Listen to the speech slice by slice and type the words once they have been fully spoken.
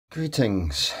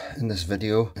Greetings. In this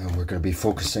video, we're going to be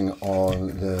focusing on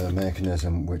the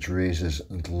mechanism which raises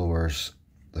and lowers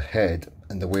the head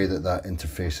and the way that that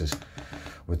interfaces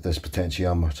with this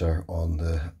potentiometer on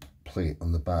the plate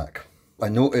on the back. I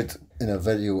noted in a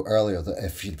video earlier that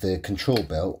if the control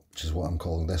belt, which is what I'm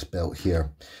calling this belt here,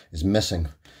 is missing,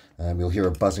 you'll hear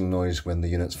a buzzing noise when the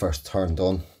unit's first turned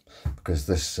on, because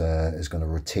this is going to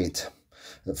rotate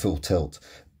at full tilt.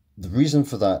 The reason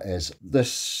for that is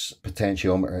this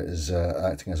potentiometer is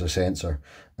acting as a sensor,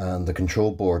 and the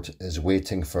control board is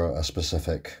waiting for a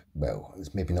specific, well,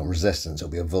 it's maybe not resistance,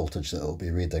 it'll be a voltage that it'll be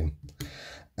reading,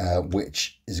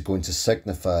 which is going to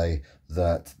signify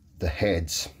that the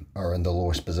heads are in the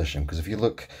lowest position. Because if you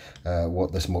look,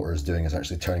 what this motor is doing is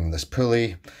actually turning this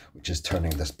pulley, which is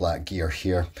turning this black gear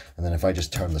here, and then if I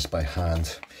just turn this by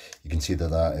hand, you can see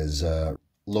that that is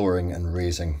lowering and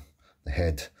raising the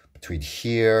head between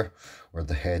here, where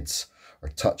the heads are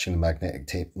touching the magnetic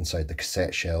tape inside the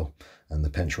cassette shell, and the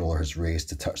pinch roller has raised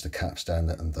to touch the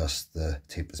capstan, and thus the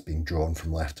tape is being drawn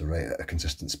from left to right at a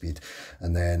consistent speed.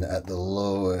 And then at the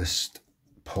lowest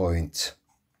point,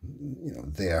 you know,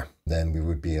 there, then we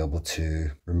would be able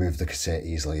to remove the cassette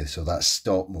easily. So that's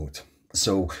stop mode.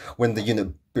 So when the unit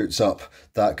boots up,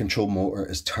 that control motor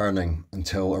is turning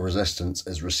until a resistance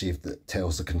is received that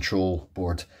tells the control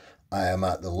board, I am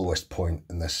at the lowest point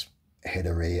in this head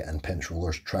array and pinch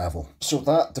roller's travel. So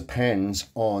that depends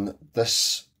on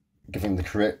this giving the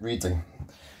correct reading.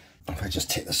 If I just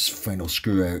take this final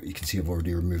screw out, you can see I've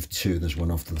already removed two. There's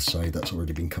one off to the side that's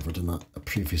already been covered in a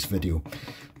previous video.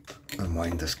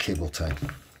 Unwind this cable tie.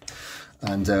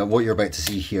 And what you're about to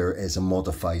see here is a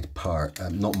modified part,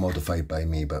 not modified by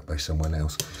me, but by someone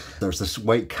else. There's this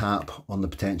white cap on the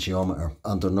potentiometer.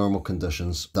 Under normal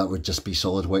conditions, that would just be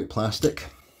solid white plastic.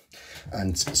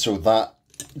 And so that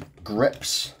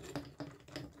grips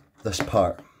this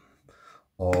part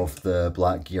of the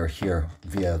black gear here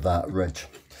via that ridge.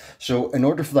 So in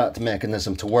order for that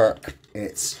mechanism to work,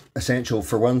 it's essential,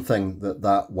 for one thing, that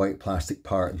that white plastic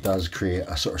part does create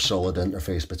a sort of solid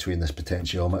interface between this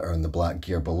potentiometer and the black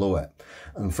gear below it.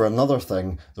 And for another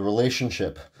thing, the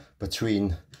relationship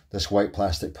between this white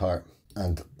plastic part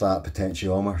and that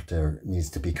potentiometer needs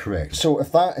to be correct. So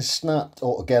if that is snapped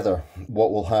all together,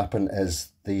 what will happen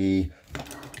is the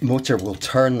motor will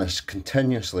turn this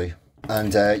continuously,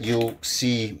 and you'll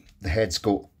see the heads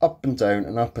go up and down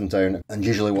and up and down. And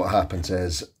usually what happens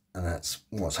is, and that's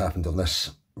what's happened on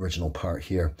this original part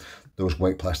here, those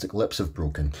white plastic lips have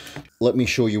broken. Let me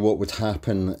show you what would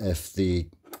happen if the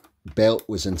belt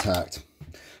was intact,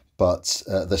 but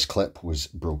this clip was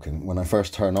broken. When I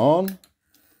first turn on,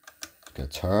 get a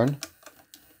turn,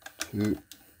 two,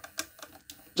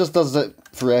 just does it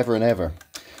forever and ever.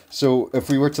 So if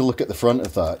we were to look at the front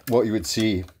of that, what you would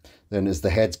see then is the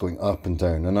heads going up and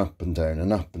down and up and down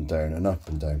and up and down and up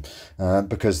and down,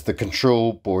 because the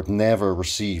control board never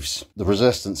receives the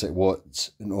resistance it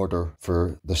wants in order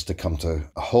for this to come to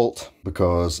a halt,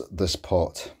 because this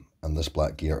pot and this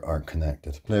black gear aren't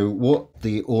connected. Now, what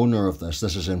the owner of this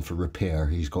is in for repair,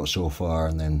 he's got so far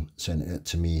and then sent it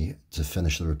to me to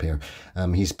finish the repair.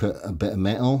 He's put a bit of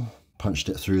metal, punched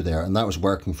it through there, and that was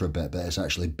working for a bit, but it's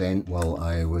actually bent while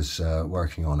I was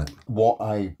working on it. What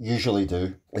I usually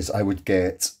do is I would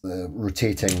get the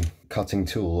rotating cutting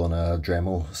tool on a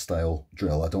Dremel style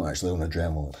drill. I don't actually own a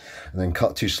Dremel. And then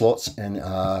cut two slots in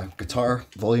a guitar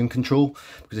volume control,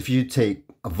 because if you take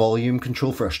a volume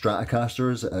control for a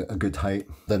Stratocaster is a good height,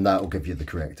 then that will give you the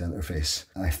correct interface.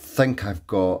 I think I've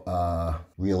got a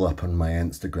reel up on my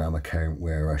Instagram account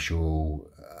where I show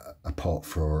a pot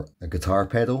for a guitar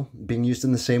pedal being used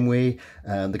in the same way.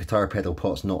 The guitar pedal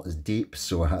pot's not as deep,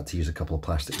 so I had to use a couple of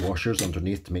plastic washers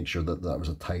underneath to make sure that that was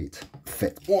a tight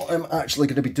fit. What I'm actually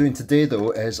going to be doing today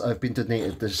though is I've been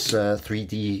donated this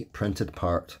 3D printed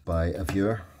part by a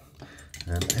viewer.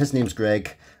 His name's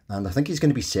Greg, and I think he's going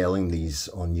to be selling these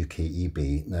on UK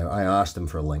eBay. Now, I asked him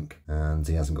for a link and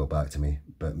he hasn't got back to me,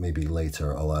 but maybe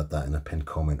later I'll add that in a pinned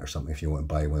comment or something if you want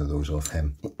to buy one of those off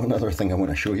him. Another thing I want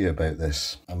to show you about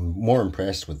this, I'm more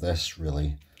impressed with this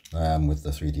really than I am with the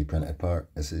 3D printed part.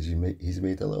 This is, he's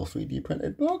made a little 3D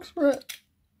printed box for it.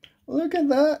 Look at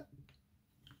that.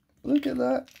 Look at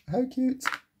that. How cute.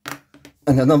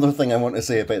 And another thing I want to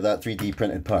say about that 3D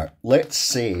printed part, let's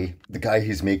say the guy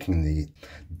who's making the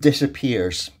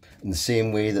disappears in the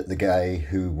same way that the guy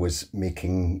who was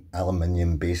making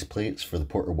aluminium base plates for the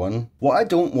Porter 1. What I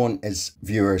don't want is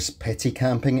viewers petty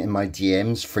camping in my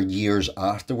DMs for years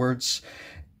afterwards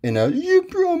in a "you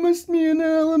promised me an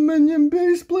aluminium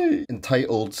base plate"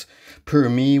 entitled poor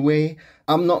me way.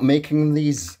 I'm not making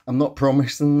these, I'm not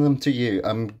promising them to you.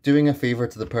 I'm doing a favour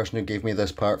to the person who gave me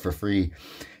this part for free.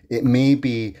 It may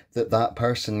be that that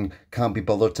person can't be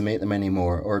bothered to make them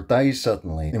anymore or dies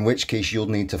suddenly, in which case you'll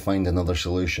need to find another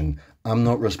solution. I'm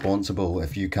not responsible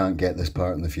if you can't get this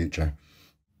part in the future.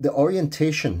 The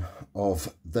orientation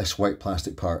of this white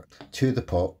plastic part to the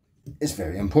pot is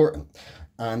very important.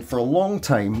 And for a long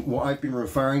time, what I've been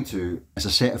referring to is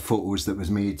a set of photos that was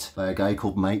made by a guy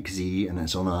called Dr Zee, and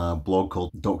it's on a blog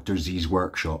called Dr Zee's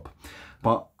Workshop.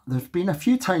 But there's been a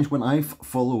few times when I've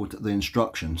followed the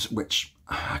instructions, which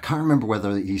I can't remember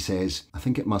whether he says, I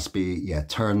think it must be, yeah,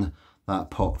 turn that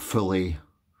pot fully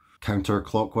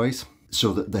counterclockwise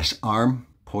so that this arm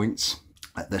points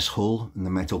at this hole in the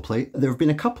metal plate. There have been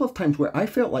a couple of times where I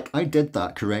felt like I did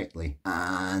that correctly,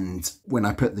 and when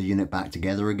I put the unit back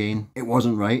together again, it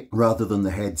wasn't right. Rather than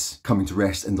the heads coming to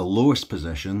rest in the lowest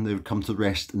position, they would come to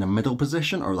rest in the middle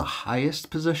position or the highest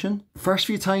position. First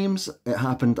few times it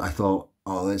happened, I thought,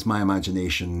 oh, it's my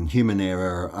imagination, human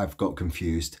error, I've got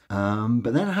confused.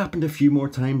 But then it happened a few more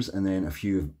times, and then a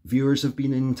few viewers have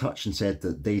been in touch and said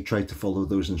that they tried to follow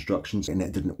those instructions and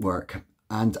it didn't work.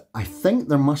 And I think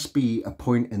there must be a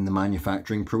point in the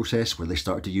manufacturing process where they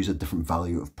started to use a different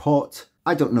value of pot.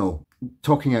 I don't know,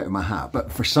 talking out of my hat,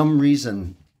 but for some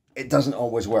reason it doesn't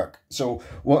always work. So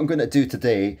what I'm going to do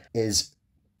today is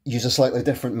use a slightly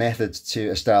different method to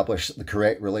establish the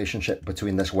correct relationship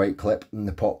between this white clip and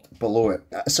the pot below it.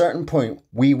 At a certain point,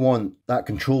 we want that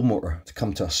control motor to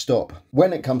come to a stop.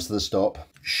 When it comes to the stop,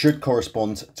 should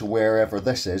correspond to wherever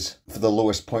this is for the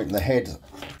lowest point in the head.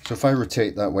 So if I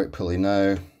rotate that white pulley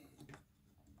now,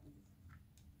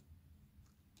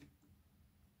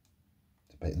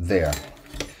 about there,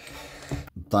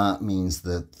 that means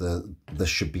that this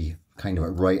should be kind of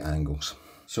at right angles.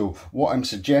 So what I'm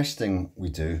suggesting we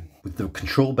do with the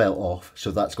control belt off, so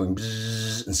that's going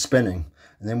bzzz and spinning,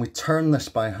 and then we turn this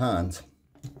by hand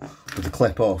with the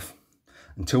clip off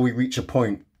until we reach a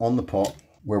point on the pot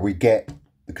where we get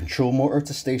the control motor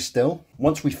to stay still.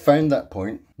 Once we've found that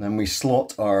point, then we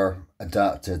slot our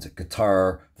adapted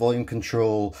guitar volume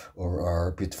control or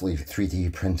our beautifully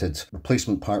 3D printed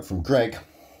replacement part from Greg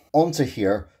onto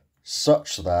here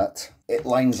such that it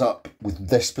lines up with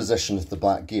this position of the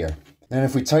black gear. Then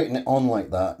if we tighten it on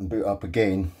like that and boot up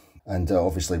again, and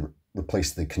obviously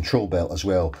replace the control belt as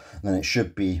well, then it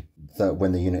should be that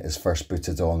when the unit is first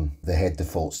booted on, the head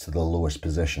defaults to the lowest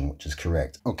position, which is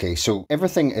correct. Okay, so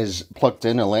everything is plugged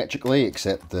in electrically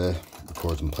except the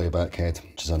record and playback head,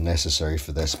 which is unnecessary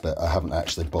for this, but I haven't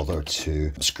actually bothered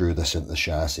to screw this into the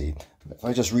chassis. If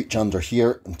I just reach under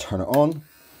here and turn it on,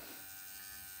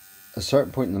 at a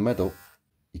certain point in the middle,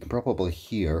 you can probably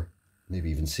hear, maybe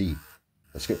even see,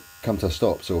 let's come to a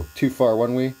stop. So too far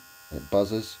one way, it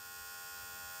buzzes.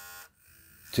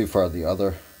 Too far the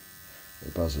other,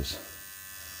 it buzzes.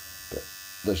 But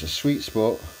there's a sweet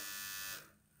spot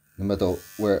in the middle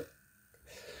where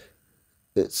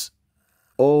it's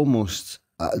almost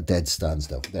at a dead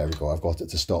standstill. There we go, I've got it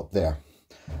to stop there.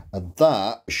 And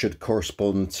that should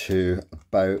correspond to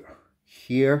about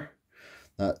here.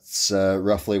 That's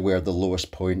roughly where the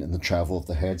lowest point in the travel of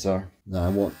the heads are. Now I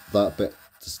want that bit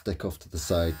to stick off to the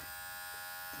side.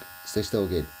 Stay still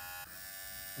again.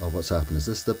 Oh, what's happened? Is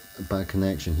this the bad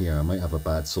connection here? I might have a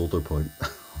bad solder point.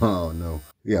 Oh no.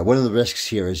 Yeah, one of the risks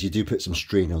here is you do put some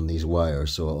strain on these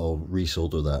wires, so I'll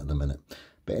resolder that in a minute.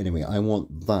 But anyway, I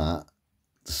want that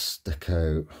to stick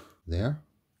out there.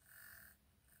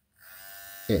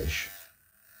 Ish.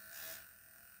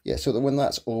 Yeah, so that when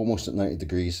that's almost at 90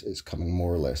 degrees, it's coming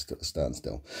more or less to a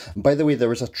standstill. And by the way,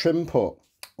 there is a trim pot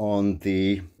on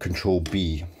the Control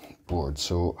B board,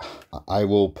 so I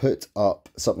will put up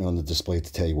something on the display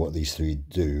to tell you what these three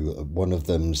do. One of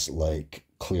them's like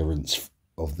clearance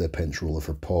of the pinch roller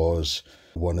for pause,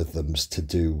 one of them's to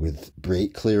do with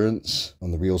brake clearance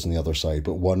on the wheels on the other side,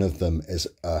 but one of them is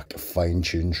a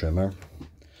fine-tuned trimmer.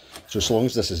 So as long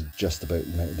as this is just about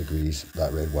 90 degrees,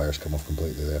 that red wire's come off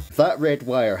completely there. If that red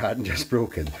wire hadn't just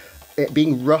broken, it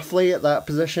being roughly at that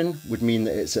position would mean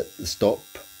that it's at the stop,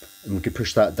 and we could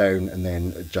push that down and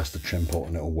then adjust the trim pot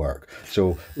and it'll work.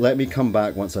 So let me come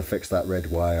back once I fix that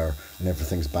red wire and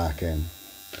everything's back in.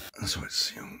 So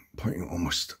it's, you know, pointing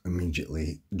almost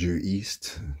immediately due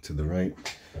east to the right.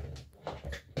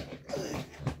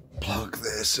 Plug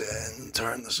this in,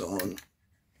 turn this on.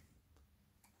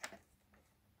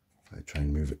 I try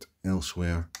and move it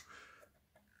elsewhere.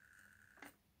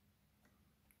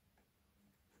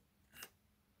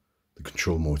 The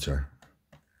control motor,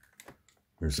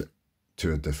 moves it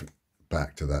to a different,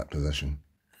 back to that position.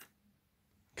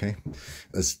 Okay,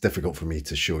 it's difficult for me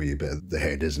to show you, but the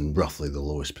head is in roughly the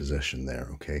lowest position there,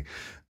 okay?